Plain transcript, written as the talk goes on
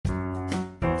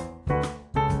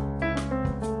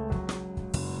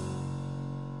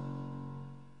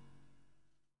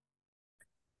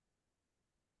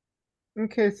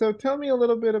Okay, so tell me a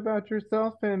little bit about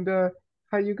yourself and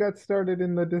how you got started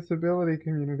in the disability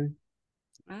community.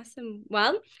 Awesome.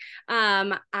 Well,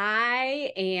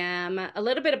 I am a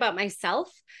little bit about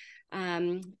myself.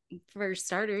 Um, for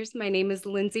starters, my name is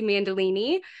Lindsey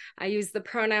Mandolini. I use the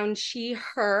pronoun she,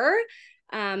 her.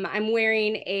 I'm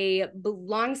wearing a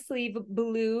long sleeve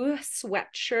blue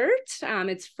sweatshirt.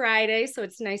 It's Friday, so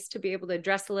it's nice to be able to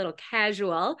dress a little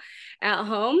casual at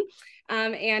home.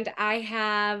 And I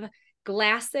have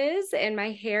glasses, and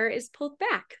my hair is pulled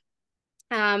back.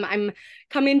 I'm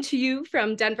coming to you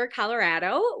from Denver,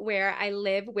 Colorado, where I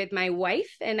live with my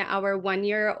wife and our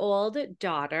 1-year-old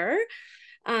daughter.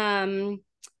 Um,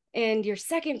 and your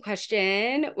second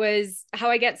question was how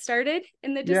I get started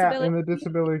in the Yeah, disability. in the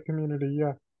disability community.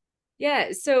 Yeah. Yeah,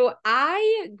 so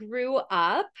I grew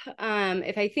up,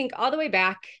 if I think all the way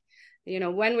back,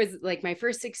 when was like my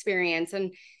first experience?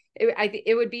 And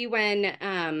it would be when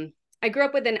I grew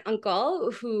up with an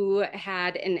uncle who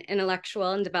had an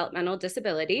intellectual and developmental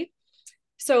disability.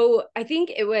 So I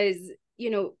think it was,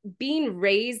 being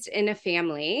raised in a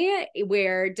family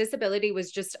where disability was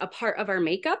just a part of our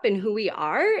makeup and who we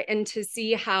are, and to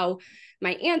see how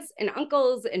my aunts and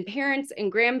uncles and parents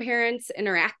and grandparents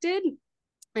interacted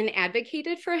and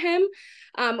advocated for him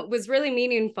was really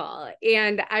meaningful.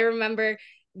 And I remember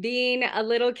being a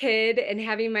little kid and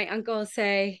having my uncle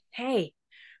say, "Hey,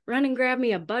 run and grab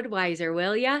me a Budweiser,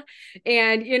 will ya?"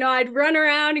 And, I'd run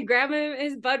around and grab him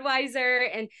his Budweiser.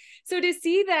 And so to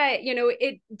see that,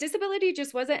 disability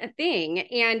just wasn't a thing.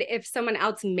 And if someone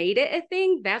else made it a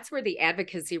thing, that's where the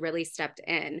advocacy really stepped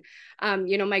in.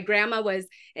 My grandma was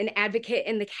an advocate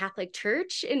in the Catholic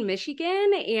Church in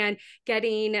Michigan and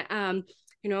getting,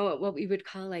 what we would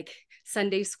call like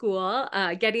Sunday school,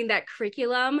 getting that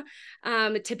curriculum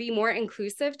to be more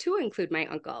inclusive to include my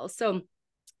uncle. So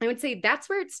I would say that's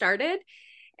where it started.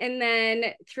 And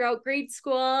then throughout grade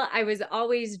school, I was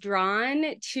always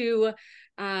drawn to,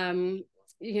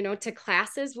 to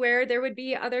classes where there would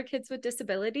be other kids with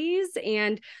disabilities.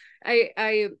 And I,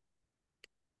 I,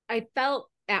 I felt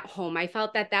at home. I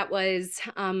felt that that was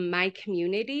my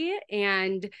community,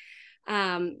 and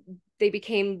um, they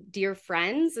became dear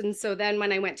friends. And so then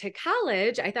when I went to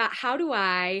college, I thought, how do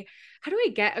I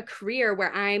get a career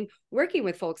where I'm working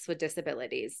with folks with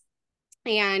disabilities?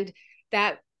 And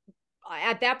that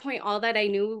at that point, all that I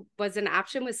knew was an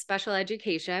option was special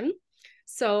education.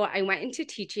 So I went into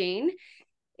teaching.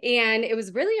 And it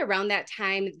was really around that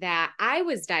time that I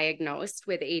was diagnosed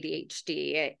with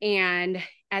ADHD. And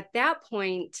at that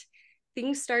point,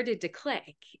 things started to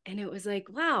click. And it was like,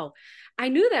 wow, I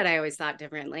knew that I always thought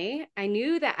differently. I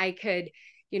knew that I could,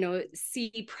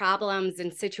 see problems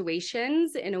and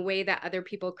situations in a way that other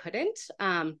people couldn't.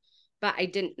 But I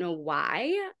didn't know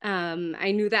why.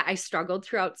 I knew that I struggled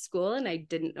throughout school and I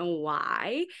didn't know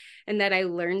why, and that I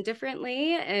learned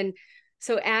differently. And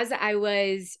so as I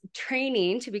was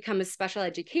training to become a special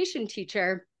education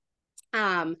teacher,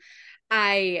 um,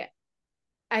 I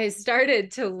I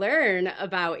started to learn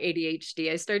about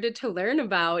ADHD. I started to learn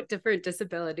about different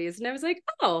disabilities, and I was like,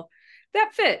 oh,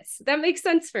 that fits. That makes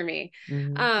sense for me.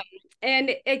 Hmm. Um,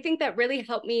 and I think that really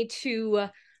helped me to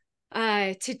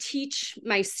teach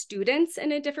my students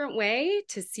in a different way,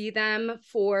 to see them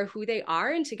for who they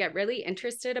are, and to get really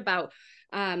interested about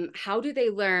how do they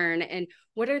learn, and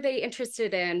what are they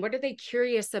interested in, what are they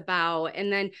curious about,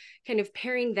 and then kind of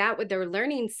pairing that with their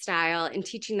learning style and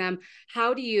teaching them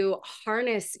how do you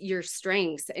harness your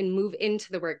strengths and move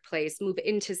into the workplace, move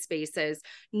into spaces,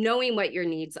 knowing what your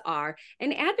needs are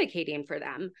and advocating for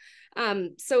them.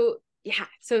 So yeah,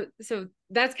 so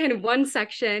that's kind of one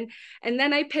section. And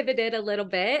then I pivoted a little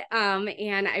bit,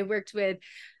 and I worked with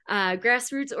a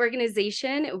grassroots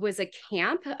organization. It was a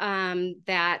camp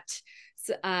that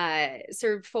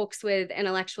served folks with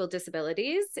intellectual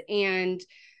disabilities. And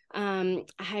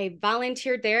I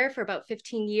volunteered there for about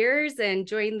 15 years and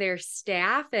joined their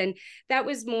staff. And that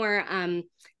was more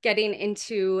getting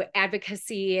into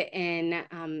advocacy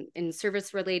in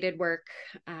service related work.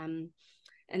 And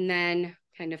then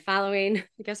kind of following,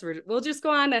 I guess we'll just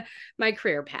go on my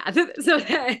career path. So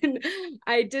then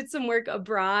I did some work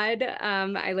abroad.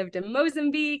 I lived in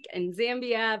Mozambique and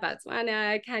Zambia,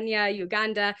 Botswana, Kenya,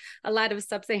 Uganda, a lot of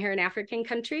sub-Saharan African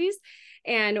countries,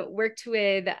 and worked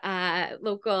with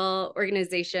local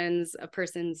organizations of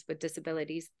persons with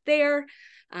disabilities there,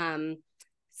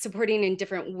 supporting in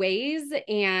different ways.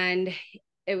 And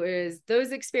it was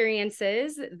those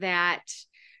experiences that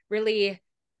really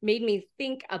made me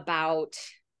think about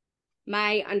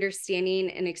my understanding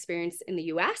and experience in the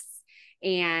US,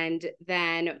 and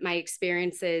then my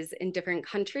experiences in different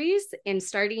countries, and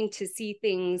starting to see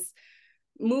things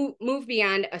move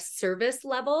beyond a service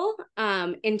level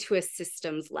into a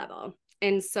systems level.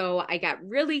 And so I got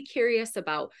really curious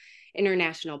about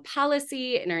international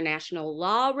policy, international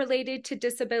law related to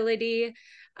disability,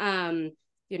 the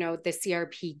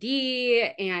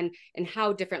CRPD and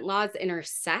how different laws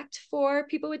intersect for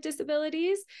people with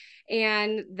disabilities.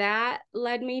 And that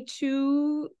led me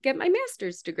to get my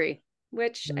master's degree,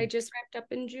 which I Mm. just wrapped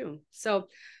up in June. So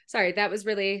sorry, that was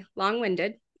really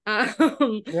long-winded.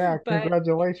 Um, Yeah, but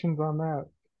congratulations on that.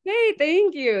 hey,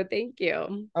 thank you. Thank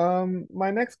you.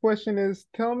 My next question is,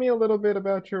 tell me a little bit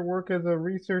about your work as a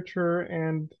researcher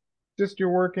and just your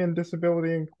work in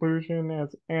disability inclusion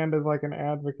as like an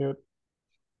advocate.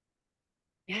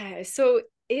 Yeah, so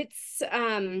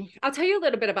I'll tell you a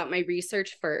little bit about my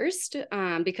research first,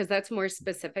 because that's more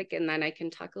specific, and then I can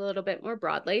talk a little bit more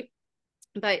broadly.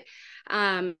 But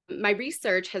my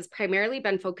research has primarily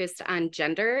been focused on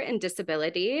gender and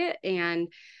disability, and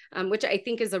which I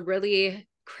think is a really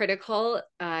critical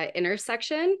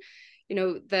intersection.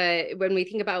 When we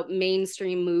think about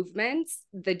mainstream movements,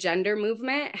 the gender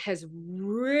movement has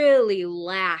really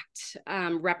lacked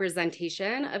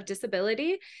representation of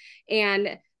disability,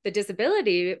 and the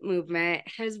disability movement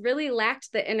has really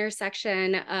lacked the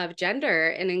intersection of gender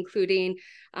and including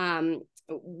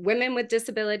women with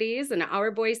disabilities and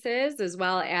our voices, as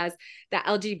well as the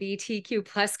LGBTQ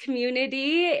plus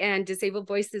community and disabled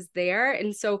voices there.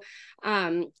 And so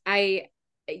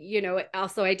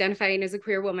also identifying as a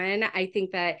queer woman, I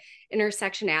think that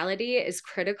intersectionality is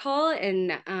critical.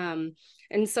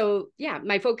 And so, yeah,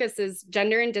 my focus is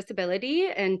gender and disability.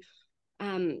 And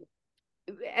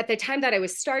at the time that I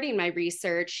was starting my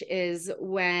research is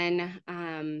when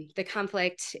the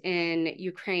conflict in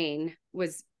Ukraine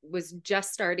was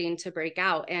just starting to break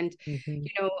out. And, Hmm.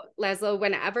 Laszlo,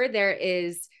 whenever there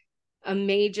is a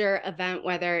major event,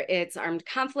 whether it's armed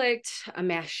conflict, a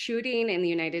mass shooting in the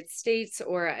United States,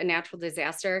 or a natural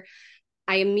disaster,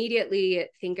 I immediately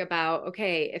think about,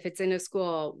 okay, if it's in a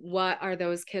school, what are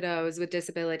those kiddos with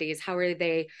disabilities? How are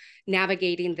they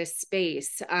navigating this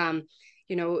space?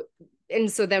 You know,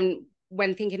 and so then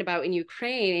when thinking about in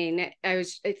Ukraine, I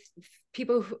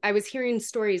was hearing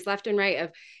stories left and right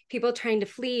of people trying to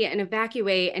flee and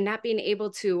evacuate and not being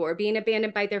able to, or being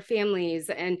abandoned by their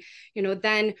families. And,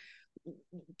 then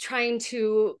trying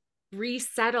to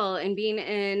resettle and being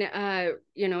in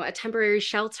a temporary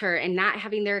shelter and not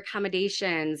having their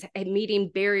accommodations and meeting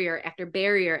barrier after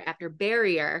barrier after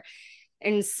barrier.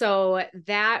 And so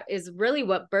that is really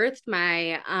what birthed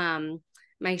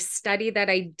my study that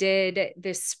I did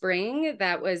this spring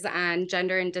that was on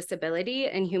gender and disability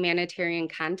in humanitarian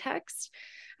context,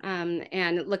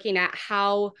 and looking at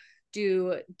how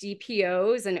do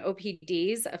DPOs and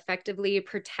OPDs effectively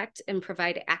protect and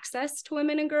provide access to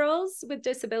women and girls with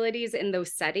disabilities in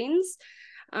those settings.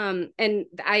 And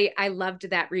I loved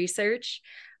that research.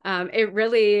 It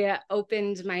really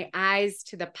opened my eyes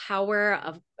to the power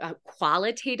of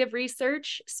qualitative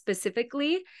research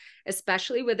specifically,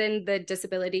 especially within the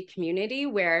disability community,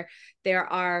 where there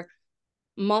are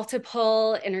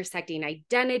multiple intersecting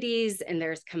identities and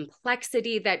there's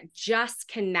complexity that just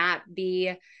cannot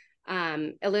be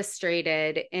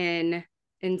illustrated in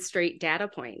straight data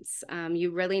points.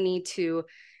 You really need to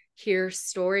hear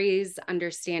stories,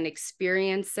 understand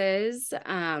experiences,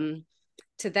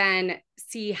 to then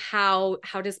see how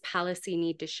does policy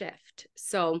need to shift.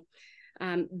 So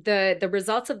the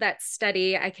results of that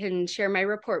study, I can share my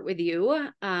report with you.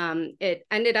 It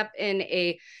ended up in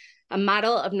a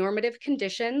model of normative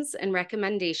conditions and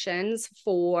recommendations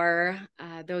for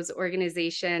those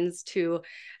organizations to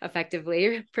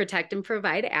effectively protect and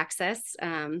provide access.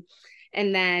 And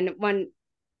then one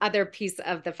other piece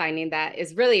of the finding that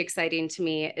is really exciting to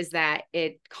me is that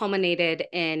it culminated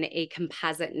in a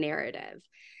composite narrative.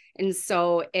 And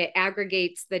so it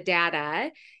aggregates the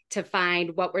data to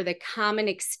find what were the common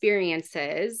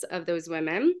experiences of those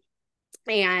women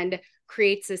and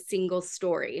creates a single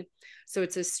story. So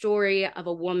it's a story of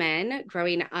a woman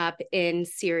growing up in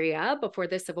Syria before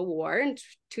the civil war in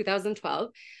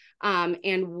 2012,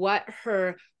 and what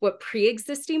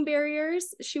pre-existing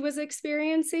barriers she was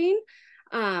experiencing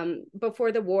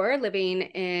before the war, living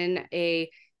in a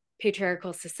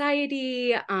patriarchal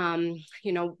society,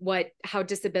 how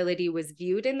disability was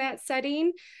viewed in that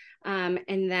setting.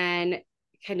 And then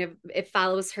kind of it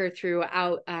follows her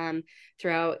throughout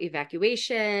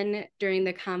evacuation during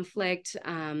the conflict,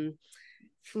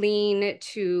 fleeing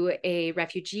to a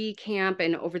refugee camp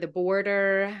and over the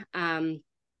border,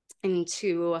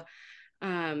 into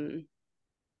oh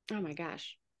my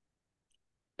gosh,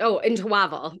 Oh, into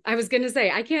Wavel. I was going to say,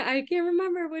 I can't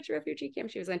remember which refugee camp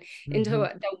she was into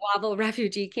Hmm. the Wavel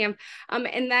refugee camp.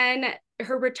 And then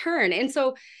her return. And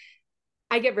so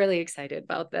I get really excited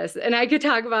about this and I could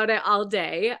talk about it all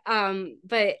day.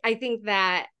 But I think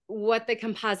that what the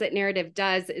composite narrative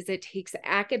does is it takes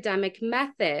academic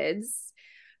methods,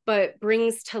 but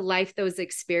brings to life those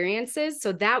experiences.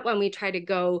 So that when we try to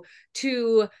go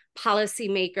to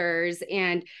policymakers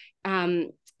and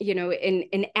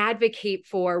and advocate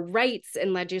for rights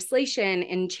and legislation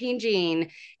and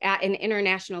changing at an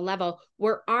international level,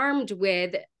 we're armed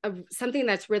with something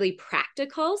that's really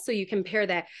practical. So you compare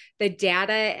the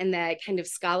data and the kind of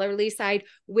scholarly side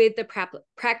with the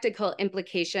practical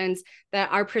implications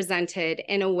that are presented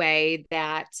in a way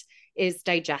that is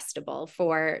digestible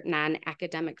for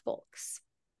non-academic folks.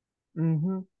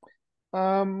 Hmm.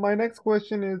 My next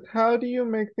question is, how do you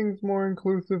make things more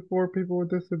inclusive for people with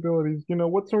disabilities?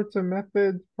 What sorts of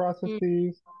methods,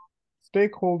 processes,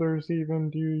 stakeholders even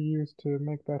do you use to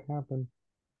make that happen?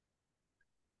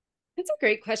 That's a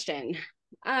great question.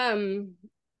 Um,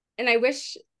 and I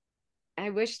wish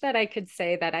that I could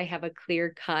say that I have a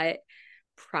clear cut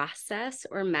process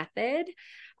or method.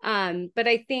 But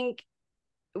I think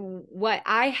what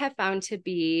I have found to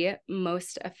be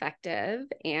most effective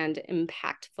and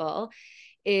impactful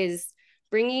is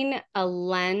bringing a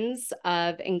lens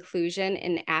of inclusion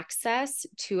and access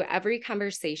to every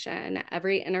conversation,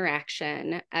 every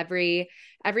interaction,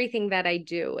 everything that I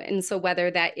do. And so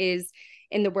whether that is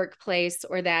in the workplace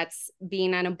or that's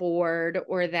being on a board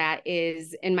or that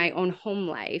is in my own home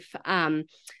life,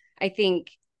 I think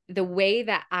the way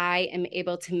that I am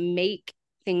able to make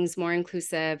things more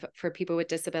inclusive for people with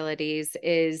disabilities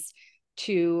is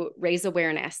to raise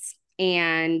awareness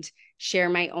and share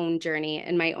my own journey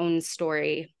and my own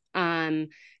story. To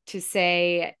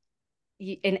say,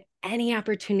 in any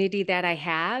opportunity that I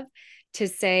have, to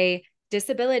say,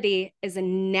 disability is a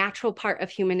natural part of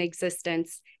human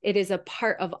existence. It is a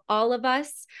part of all of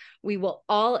us. We will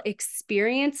all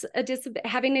experience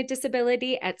having a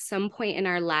disability at some point in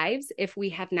our lives if we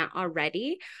have not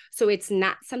already. So it's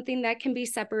not something that can be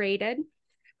separated.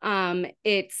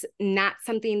 It's not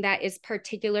something that is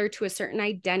particular to a certain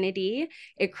identity.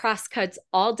 It cross-cuts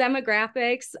all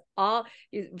demographics, all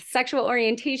sexual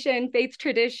orientation, faith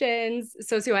traditions,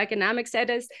 socioeconomic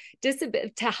status,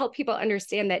 to help people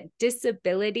understand that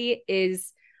disability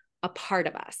is a part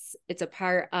of us. It's a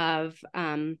part of,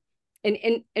 and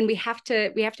we have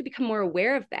to become more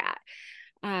aware of that.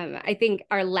 I think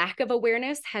our lack of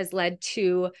awareness has led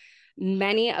to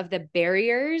many of the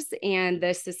barriers and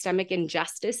the systemic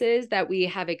injustices that we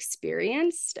have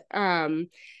experienced.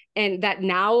 And that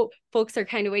now folks are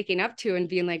kind of waking up to and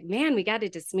being like, man, we got to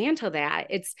dismantle that.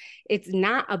 It's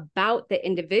not about the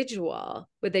individual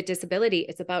with a disability.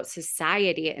 It's about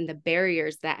society and the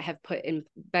barriers that have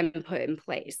been put in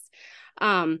place.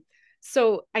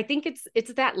 So I think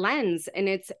it's that lens, and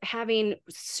it's having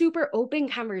super open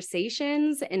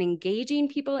conversations and engaging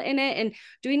people in it and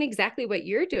doing exactly what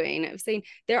you're doing of saying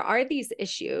there are these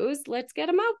issues, let's get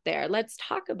them out there, let's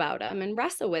talk about them and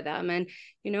wrestle with them. And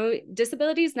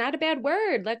disability is not a bad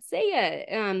word, let's say it.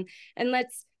 And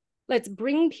let's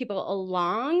bring people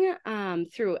along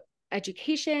through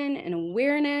education and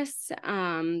awareness,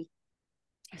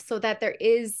 so that there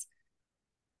is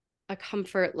a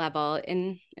comfort level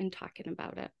in talking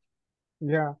about it.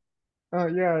 Yeah.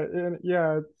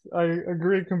 Yeah, I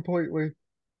agree completely.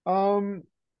 Um,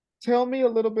 Tell me a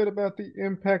little bit about the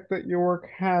impact that your work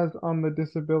has on the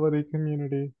disability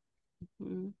community.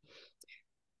 Mhm.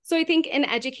 So I think in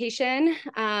education,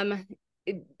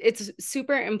 it's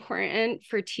super important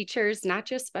for teachers, not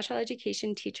just special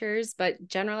education teachers, but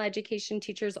general education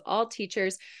teachers, all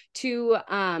teachers, to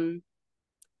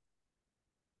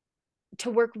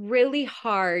work really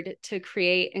hard to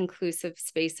create inclusive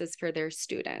spaces for their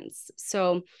students.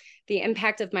 So the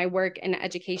impact of my work in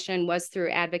education was through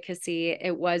advocacy.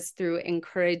 It was through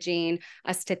encouraging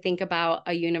us to think about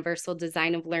a universal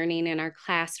design of learning in our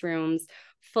classrooms,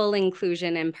 full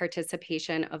inclusion and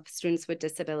participation of students with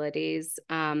disabilities,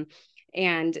 and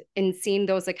in seeing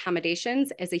those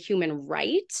accommodations as a human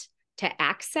right to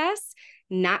access,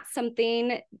 not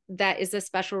something that is a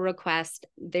special request.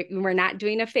 We're not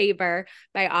doing a favor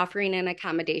by offering an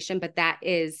accommodation, but that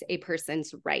is a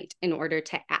person's right in order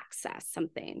to access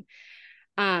something.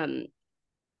 Um,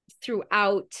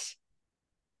 throughout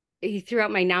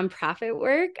my nonprofit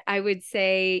work, I would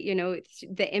say,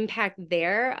 the impact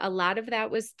there, a lot of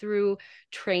that was through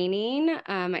training.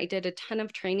 I did a ton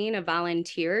of training of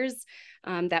volunteers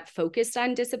that focused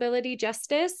on disability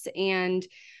justice. And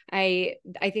I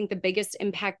think the biggest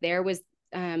impact there was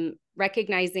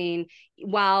recognizing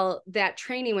while that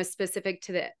training was specific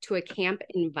to a camp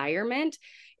environment,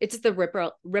 it's the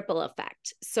ripple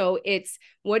effect. So it's,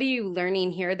 what are you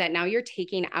learning here that now you're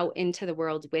taking out into the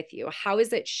world with you? How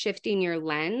is it shifting your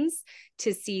lens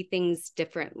to see things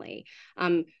differently?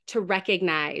 To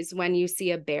recognize when you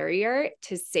see a barrier,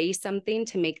 to say something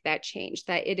to make that change,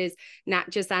 that it is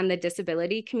not just on the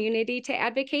disability community to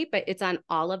advocate, but it's on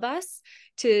all of us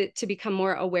to become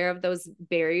more aware of those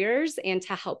barriers and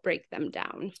to help break them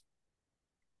down.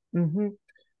 Mm-hmm.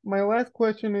 My last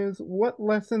question is, what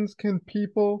lessons can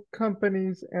people,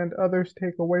 companies, and others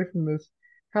take away from this?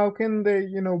 How can they,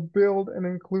 build an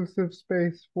inclusive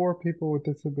space for people with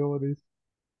disabilities?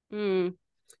 Mm.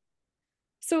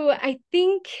 So I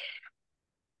think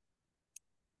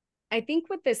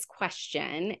with this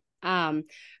question,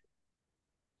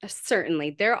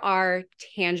 certainly there are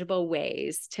tangible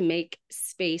ways to make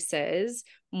spaces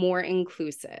more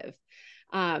inclusive.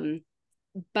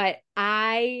 But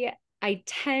I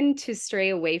tend to stray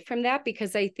away from that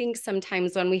because I think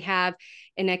sometimes when we have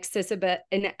an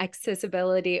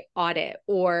accessibility audit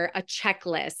or a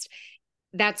checklist,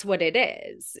 that's what it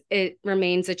is. It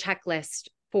remains a checklist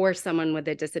for someone with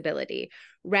a disability,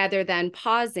 rather than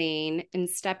pausing and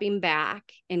stepping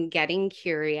back and getting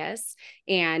curious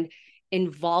and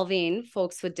involving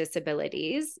folks with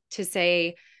disabilities to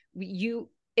say,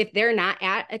 if they're not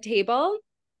at a table,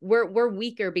 we're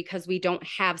weaker because we don't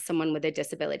have someone with a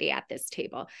disability at this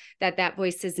table. That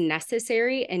voice is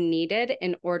necessary and needed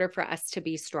in order for us to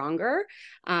be stronger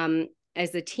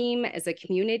as a team, as a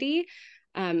community.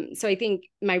 So I think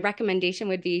my recommendation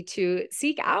would be to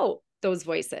seek out those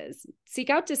voices,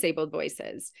 seek out disabled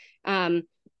voices,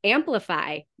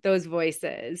 amplify those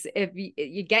voices. If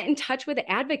you get in touch with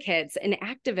advocates and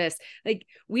activists, like,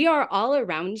 we are all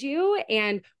around you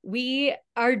and we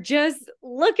are just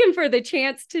looking for the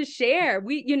chance to share.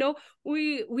 We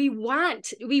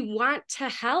want to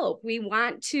help. We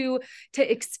want to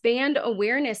expand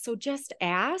awareness. So just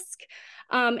ask,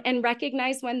 and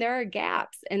recognize when there are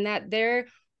gaps, and that there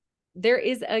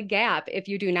is a gap if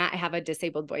you do not have a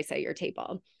disabled voice at your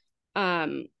table.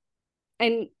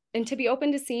 And to be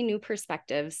open to seeing new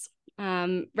perspectives,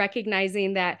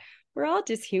 recognizing that we're all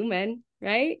just human,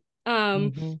 right?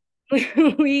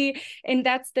 Mm-hmm. And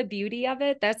that's the beauty of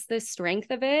it. That's the strength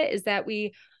of it, is that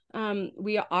we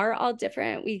are all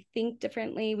different. We think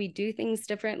differently. We do things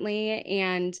differently.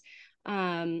 And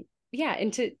yeah,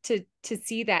 and to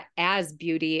see that as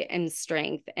beauty and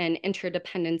strength and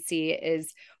interdependency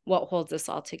is what holds us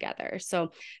all together.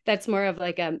 So that's more of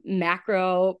like a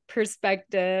macro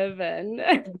perspective,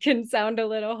 and can sound a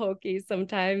little hokey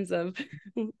sometimes, of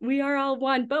we are all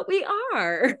one, but we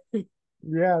are.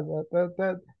 Yeah,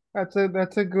 that's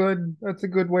a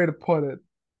good way to put it.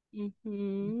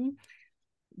 Mm-hmm.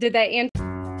 Did that answer?